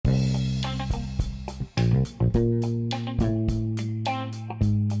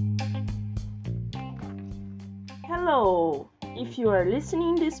Hello! If you are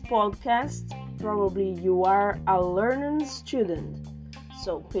listening this podcast, probably you are a learning student.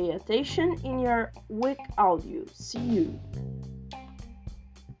 So pay attention in your week audio. See you!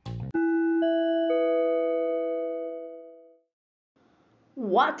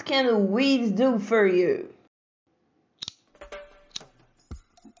 What can weed do for you?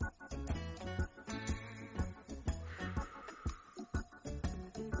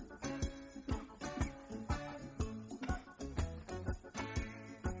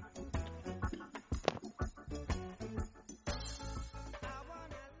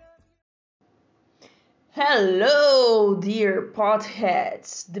 Hello, dear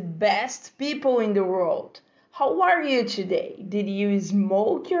potheads, the best people in the world. How are you today? Did you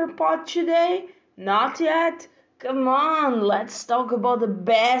smoke your pot today? Not yet? Come on, let's talk about the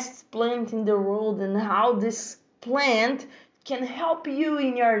best plant in the world and how this plant can help you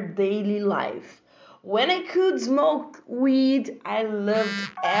in your daily life. When I could smoke weed, I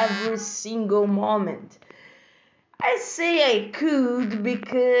loved every single moment. I say I could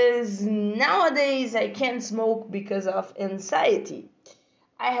because nowadays I can't smoke because of anxiety.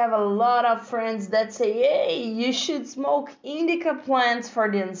 I have a lot of friends that say, hey, you should smoke indica plants for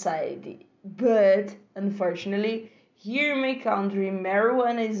the anxiety. But unfortunately, here in my country,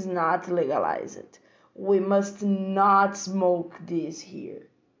 marijuana is not legalized. We must not smoke this here.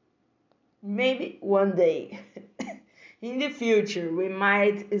 Maybe one day. In the future, we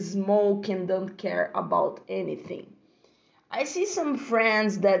might smoke and don't care about anything. I see some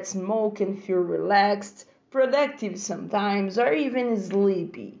friends that smoke and feel relaxed, productive sometimes, or even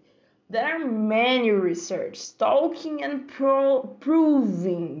sleepy. There are many research talking and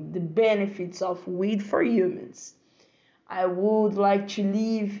proving the benefits of weed for humans. I would like to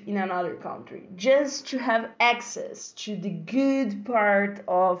live in another country just to have access to the good part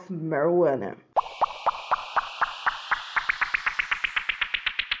of marijuana.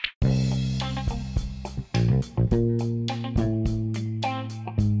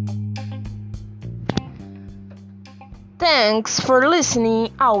 Thanks for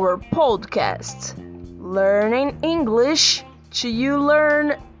listening our podcast. Learning English to you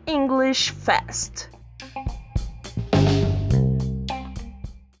learn English fast.